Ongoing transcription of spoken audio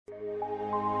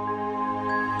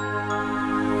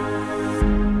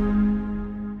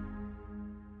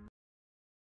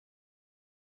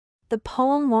The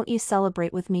poem Won't You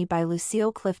Celebrate With Me by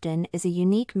Lucille Clifton is a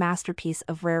unique masterpiece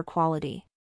of rare quality.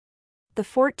 The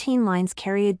 14 lines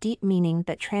carry a deep meaning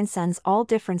that transcends all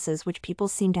differences which people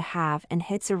seem to have and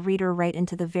hits a reader right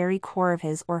into the very core of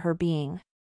his or her being.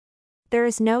 There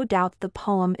is no doubt the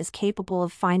poem is capable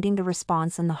of finding the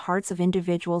response in the hearts of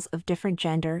individuals of different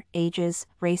gender, ages,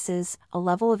 races, a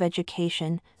level of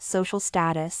education, social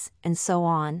status, and so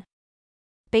on.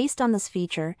 Based on this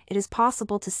feature, it is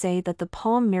possible to say that the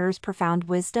poem mirrors profound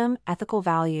wisdom, ethical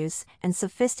values, and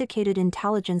sophisticated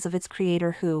intelligence of its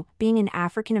creator who, being an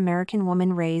African-American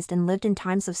woman raised and lived in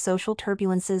times of social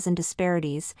turbulences and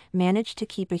disparities, managed to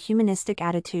keep a humanistic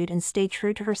attitude and stay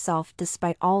true to herself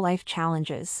despite all life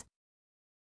challenges.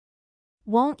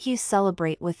 Won't you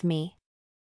celebrate with me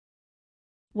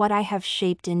what I have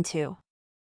shaped into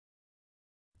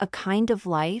a kind of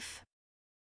life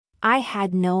I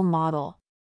had no model?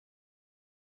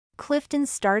 Clifton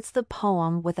starts the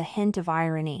poem with a hint of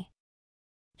irony.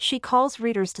 She calls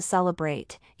readers to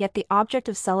celebrate, yet the object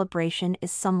of celebration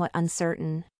is somewhat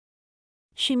uncertain.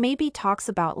 She maybe talks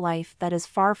about life that is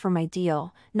far from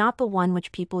ideal, not the one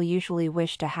which people usually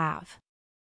wish to have.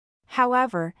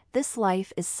 However, this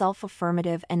life is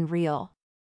self-affirmative and real.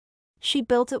 She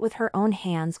built it with her own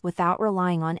hands without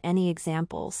relying on any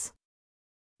examples.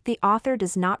 The author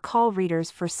does not call readers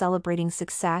for celebrating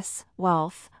success,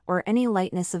 wealth, or any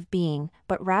lightness of being,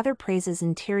 but rather praises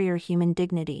interior human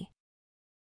dignity.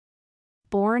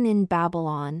 Born in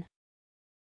Babylon.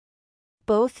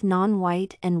 Both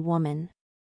non-white and woman.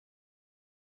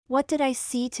 What did I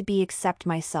see to be except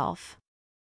myself?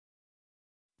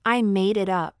 I made it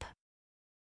up.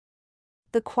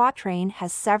 The quatrain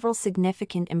has several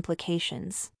significant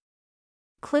implications.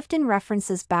 Clifton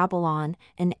references Babylon,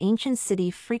 an ancient city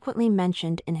frequently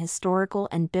mentioned in historical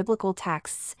and biblical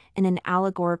texts, in an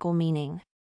allegorical meaning.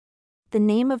 The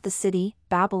name of the city,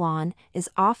 Babylon, is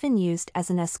often used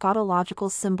as an eschatological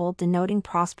symbol denoting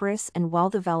prosperous and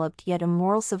well-developed yet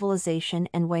immoral civilization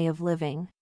and way of living.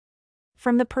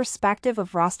 From the perspective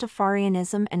of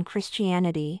Rastafarianism and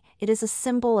Christianity, it is a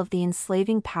symbol of the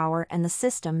enslaving power and the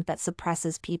system that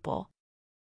suppresses people.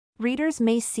 Readers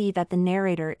may see that the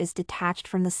narrator is detached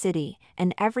from the city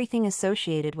and everything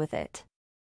associated with it.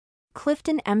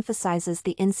 Clifton emphasizes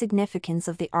the insignificance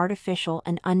of the artificial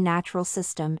and unnatural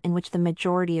system in which the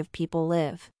majority of people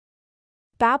live.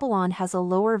 Babylon has a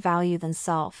lower value than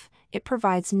self, it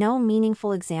provides no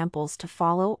meaningful examples to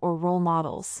follow or role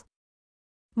models.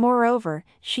 Moreover,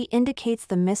 she indicates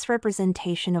the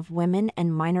misrepresentation of women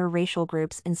and minor racial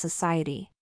groups in society.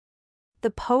 The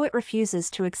poet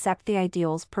refuses to accept the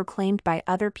ideals proclaimed by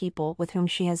other people with whom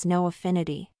she has no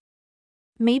affinity.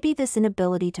 Maybe this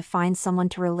inability to find someone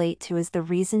to relate to is the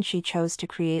reason she chose to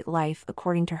create life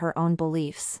according to her own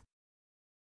beliefs.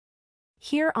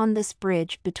 Here on this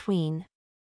bridge between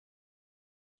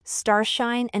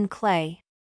starshine and clay,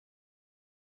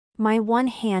 my one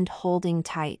hand holding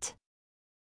tight,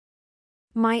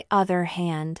 my other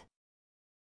hand.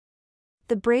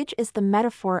 The bridge is the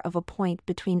metaphor of a point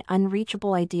between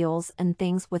unreachable ideals and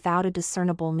things without a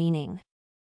discernible meaning.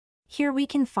 Here we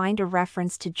can find a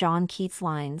reference to John Keats'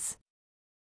 lines.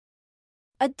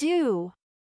 Adieu!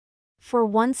 For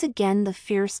once again the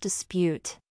fierce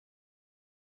dispute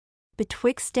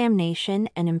betwixt damnation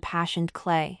and impassioned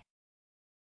clay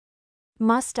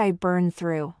must I burn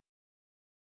through.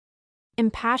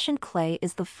 Impassioned clay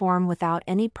is the form without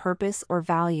any purpose or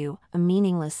value, a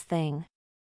meaningless thing.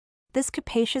 This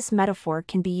capacious metaphor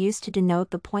can be used to denote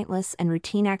the pointless and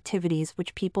routine activities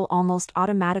which people almost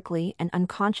automatically and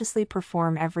unconsciously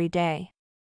perform every day.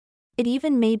 It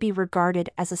even may be regarded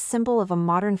as a symbol of a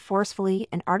modern forcefully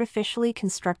and artificially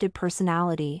constructed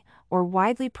personality, or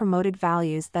widely promoted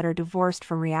values that are divorced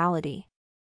from reality.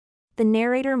 The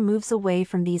narrator moves away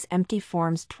from these empty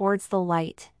forms towards the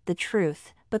light, the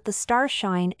truth, but the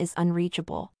starshine is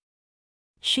unreachable.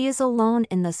 She is alone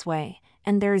in this way,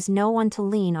 and there is no one to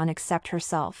lean on except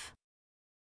herself.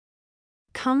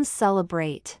 Come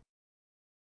celebrate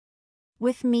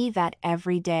with me that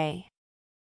every day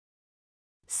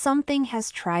something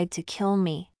has tried to kill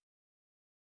me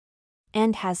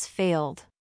and has failed.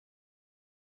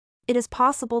 It is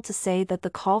possible to say that the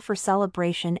call for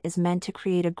celebration is meant to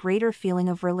create a greater feeling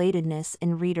of relatedness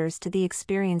in readers to the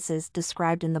experiences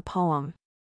described in the poem.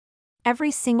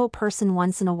 Every single person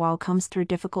once in a while comes through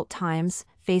difficult times,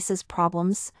 faces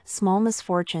problems, small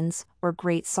misfortunes, or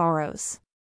great sorrows.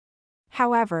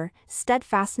 However,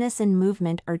 steadfastness and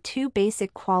movement are two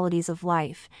basic qualities of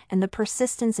life, and the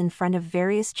persistence in front of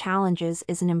various challenges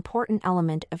is an important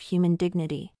element of human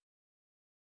dignity.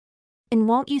 In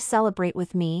Won't You Celebrate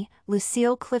With Me,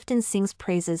 Lucille Clifton sings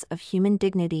praises of human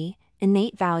dignity,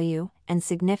 innate value, and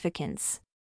significance.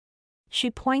 She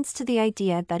points to the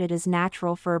idea that it is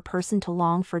natural for a person to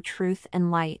long for truth and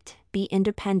light, be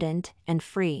independent and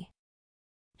free.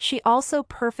 She also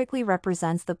perfectly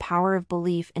represents the power of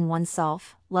belief in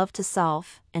oneself, love to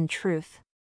self, and truth.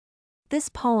 This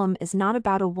poem is not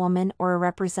about a woman or a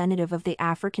representative of the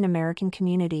African American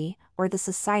community, or the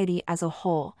society as a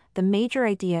whole. The major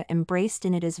idea embraced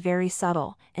in it is very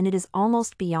subtle, and it is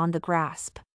almost beyond the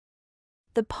grasp.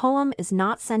 The poem is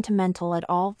not sentimental at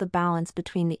all. The balance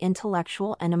between the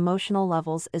intellectual and emotional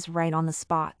levels is right on the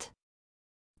spot.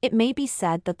 It may be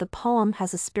said that the poem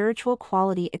has a spiritual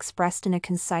quality expressed in a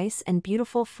concise and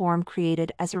beautiful form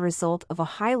created as a result of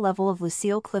a high level of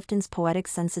Lucille Clifton's poetic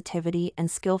sensitivity and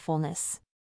skillfulness.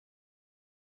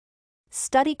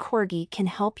 Study Corgi can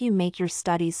help you make your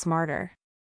studies smarter.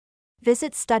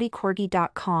 Visit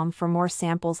studycorgi.com for more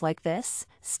samples like this,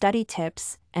 study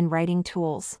tips, and writing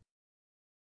tools.